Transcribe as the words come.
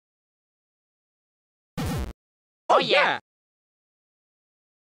Oh yeah.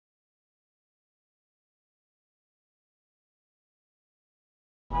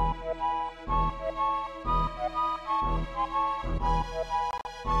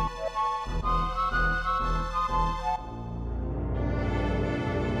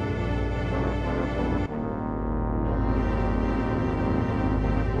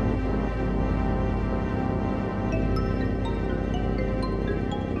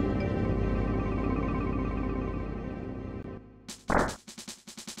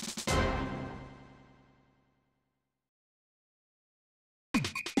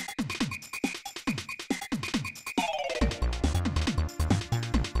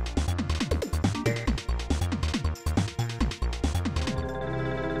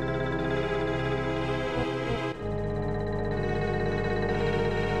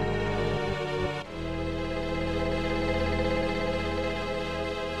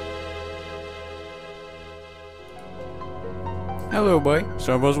 Hello, boy.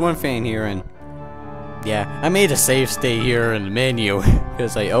 So I was one fan here, and yeah, I made a save state here in the menu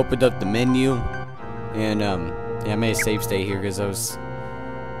because I opened up the menu, and yeah, I made a save state here because I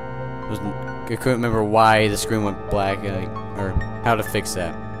couldn't remember why the screen went black, or how to fix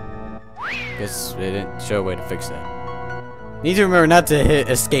that. Guess they didn't show a way to fix that. Need to remember not to hit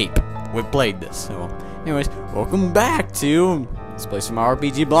escape. We played this. So, anyways, welcome back to let's play some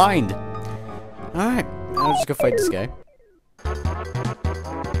RPG Blind. All right, I'll just go fight this guy.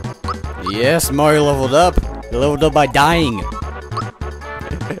 Yes, Mario leveled up. He leveled up by dying.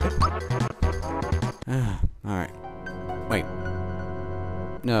 Alright. Wait.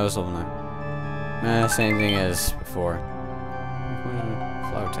 No, it was level 9. Same thing as before.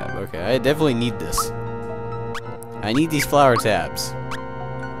 Flower tab. Okay, I definitely need this. I need these flower tabs.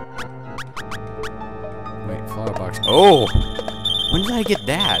 Wait, flower box. Oh! When did I get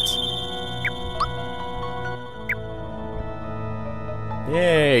that?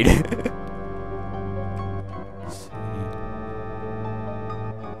 Yay!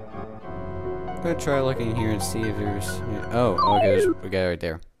 I'm gonna try looking here and see if there's. Yeah. Oh, okay, there's a guy right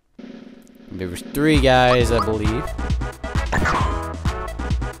there. There was 3 guys, I believe.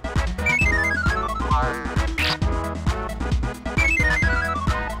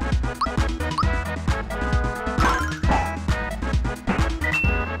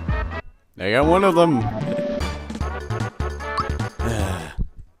 I got one of them.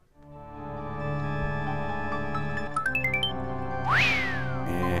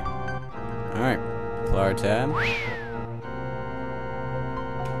 Alright, flower tab.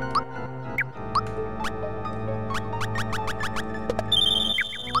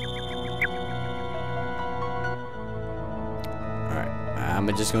 Alright, I'm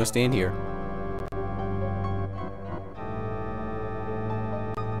just gonna stand here.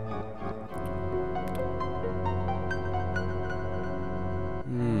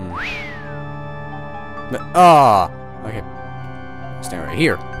 Ah! Okay. Stand right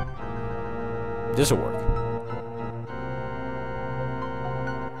here. This'll work.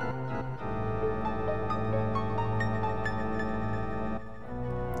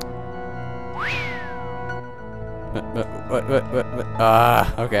 What?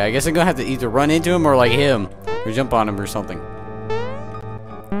 Okay, I guess I'm gonna have to either run into him or like him. Or jump on him or something.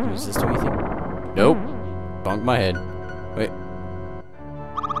 Does this do anything? Nope. Bonked my head. Wait.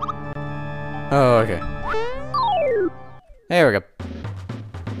 Oh, okay. There we go.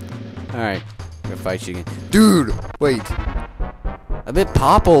 Alright. I'm gonna fight you again. Dude! Wait. I bet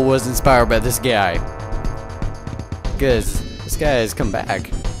Popple was inspired by this guy. Because this guy has come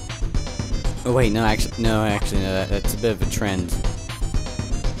back. Oh wait, no, actually, no, that's a bit of a trend to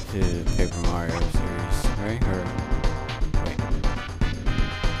the Paper Mario series, right? Or wait,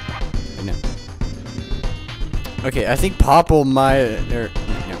 no. Okay, I think Popple might. No, okay.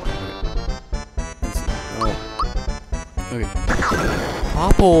 Let's see. Oh, okay.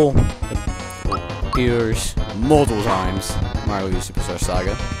 Popple appears multiple times. Mario SuperStar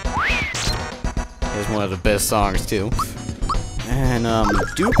Saga. It's one of the best songs too. And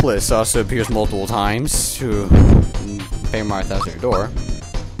Dupless also appears multiple times to Paper Mario Thousand Year Door.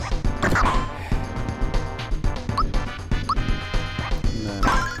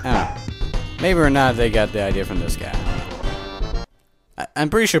 I don't know. Maybe or not they got the idea from this guy. I'm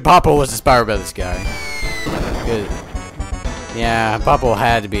pretty sure Popple was inspired by this guy. Yeah, Popple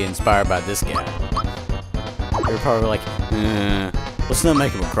had to be inspired by this guy. They were probably like, let's not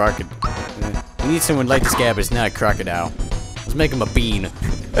make him a crocodile. We need someone like this guy, but it's not a crocodile. Let's make him a bean.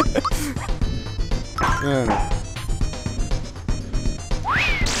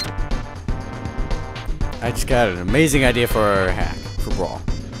 I just got an amazing idea for our hack for Brawl.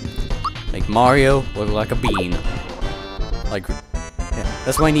 Make Mario look like a bean. Like, yeah,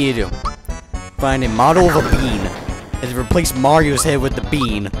 that's what I need to do. Find a model of a bean and replace Mario's head with the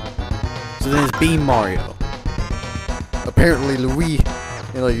bean. So then it's Bean Mario. Apparently,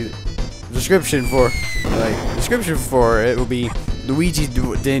 description for it will be Luigi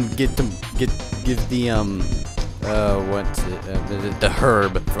didn't give the the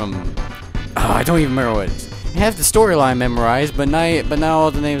herb from. Oh, I don't even remember what it is. I have the storyline memorized, but now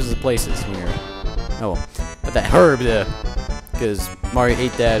all the names of the places. Weird. Oh, well. But that herb, because Mario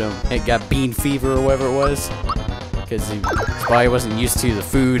ate that, it got bean fever or whatever it was, because his body wasn't used to the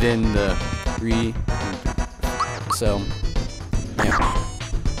food and the so yeah,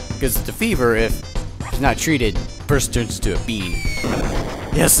 because the fever, if it's not treated, the person turns into a bean.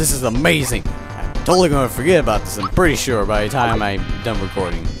 Yes, this is amazing. I'm totally gonna forget about this. I'm pretty sure by the time I'm done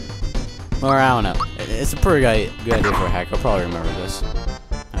recording. Or I don't know. It's a pretty good idea for a hack. I'll probably remember this. I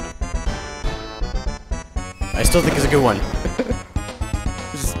don't know. I still think it's a good one.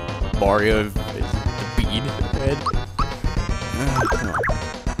 Just Mario is the bean head.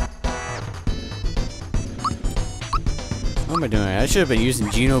 What am I doing? I should have been using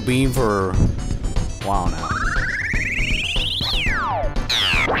Geno Bean for a while now.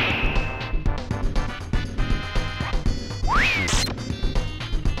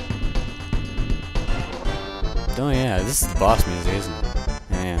 Oh yeah, this is the boss music, isn't it?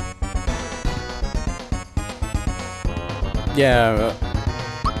 Yeah. Yeah.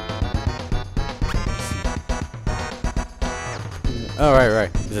 Oh right.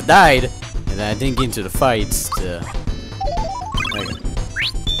 Because I died, and then I didn't get into the fights. Yeah,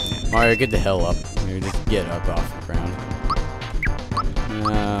 Mario, get the hell up. Maybe just get up off the ground.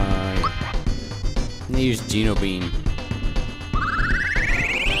 Yeah. I'm gonna use Geno Bean.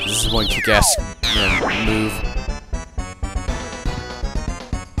 This is one kickass move.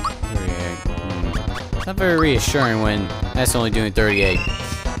 It's not very reassuring when that's only doing 38.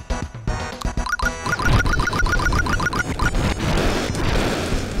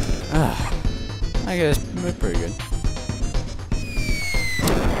 I guess that's pretty good.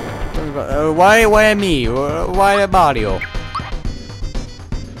 Why me? Why Mario?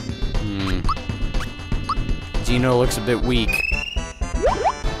 Geno looks a bit weak.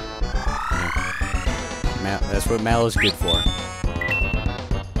 That's what Mallow's good for.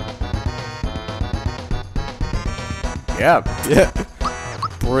 Yeah.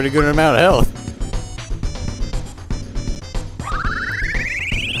 Pretty good amount of health.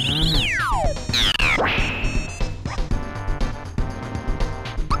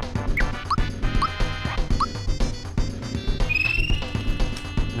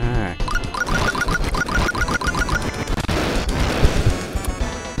 Alright.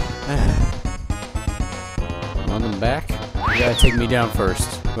 On them back? You gotta take me down first.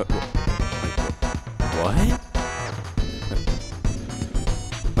 What?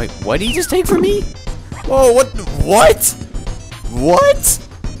 Wait, what did he just take from me? Whoa, what? What?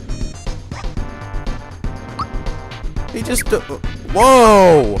 He just...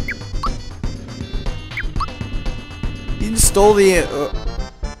 whoa! He just stole the...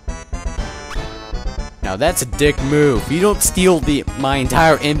 Now that's a dick move. You don't steal my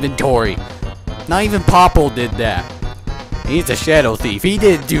entire inventory. Not even Popple did that. He's a shadow thief. He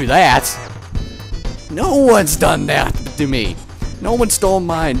didn't do that. No one's done that to me. No one stole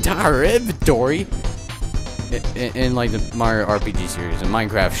my entire inventory. In like the Mario RPG series. In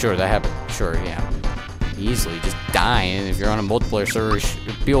Minecraft, sure, that happened. Sure, yeah. Easily just dying. If you're on a multiplayer server,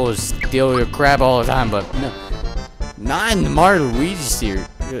 people steal your crap all the time, but no. Not in the Mario Luigi series.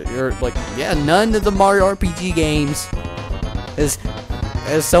 You're like, yeah, none of the Mario RPG games has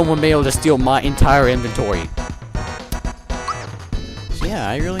someone been able to steal my entire inventory. So yeah,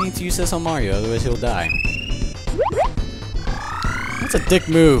 I really need to use this on Mario, otherwise he'll die. That's a dick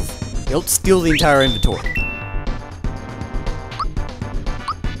move. He'll steal the entire inventory.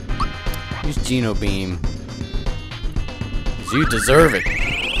 Use Geno Beam. 'Cause you deserve it.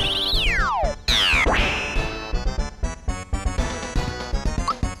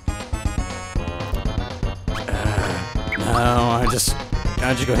 No, I just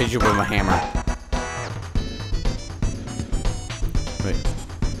go hit you with my hammer. Wait.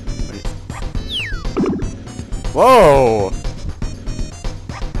 Whoa!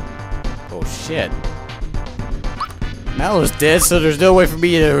 Oh shit. Mallow's dead, so there's no way for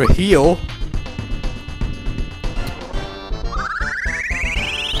me to heal.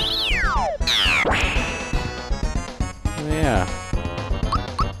 Yeah.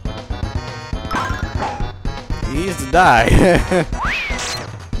 He needs to die.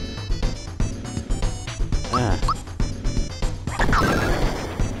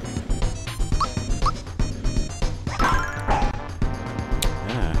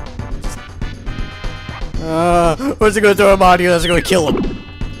 What's it gonna throw him on here? That's gonna kill him.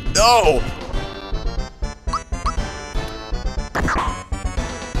 No!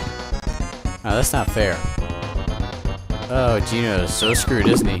 Oh, that's not fair. Oh, Gino is so screwed,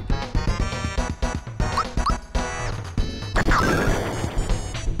 isn't he?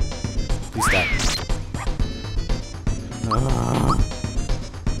 Please die.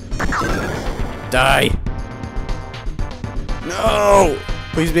 Die! No!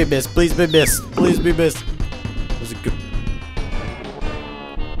 Please be missed. Please be missed. Please be missed. Was it good?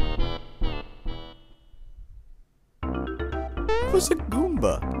 It was a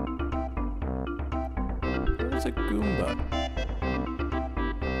Goomba. It was a Goomba.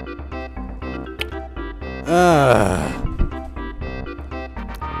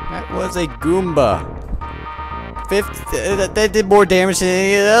 That was a Goomba. That did more damage than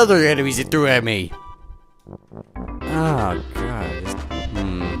any of the other enemies it threw at me. Oh god.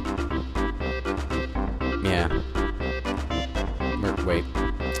 Yeah. Wait.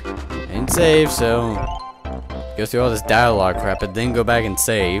 I didn't save, so go through all this dialogue crap and then go back and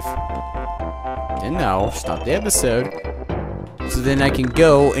save. And now stop the episode. So then I can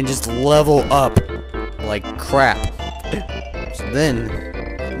go and just level up like crap. So then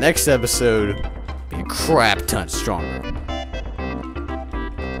next episode be a crap ton stronger.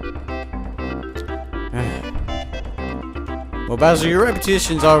 Well, Bowser, your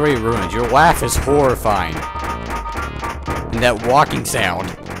reputation's already ruined. Your laugh is horrifying. And that walking sound.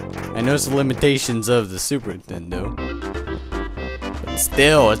 I know it's the limitations of the Super Nintendo. But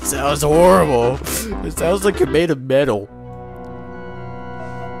still, it sounds horrible. It sounds like you're made of metal.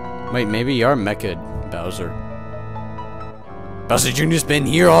 Wait, maybe you are Mecha Bowser. Bowser Jr.'s been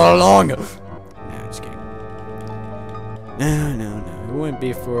here all along. No, just kidding. No. It wouldn't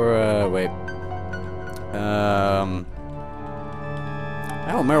be for, wait.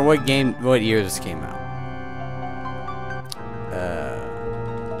 I don't remember what year this came out.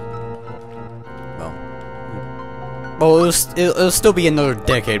 Well, it'll still be another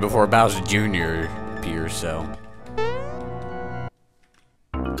decade before Bowser Jr. appears, so.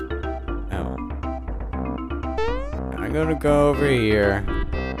 Oh. I'm gonna go over here.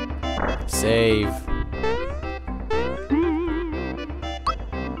 Save.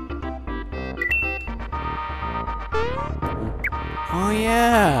 Oh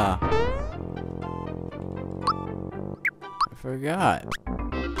yeah! I forgot.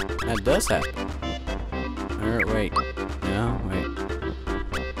 That does happen. Or wait. No, wait.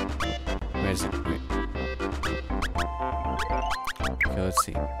 Wait a second, wait. Okay, let's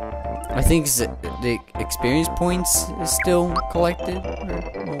see. I think the experience points is still collected. Or,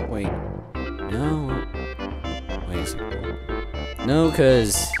 oh, wait. No. Wait a second. No,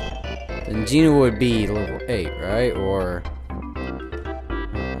 because then Gina would be level 8, right? Or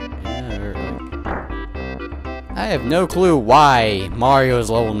I have no clue why Mario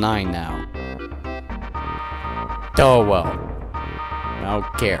is level 9 now. Oh well. I don't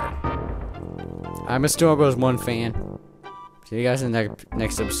care. I'm a Stone Bros 1 fan. See you guys in the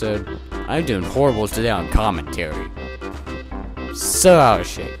next episode. I'm doing horrible today on commentary. So out of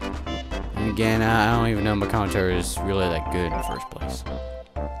shape. And again, I don't even know my commentary is really that good in the first place.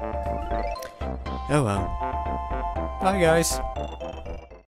 Oh well. Bye guys.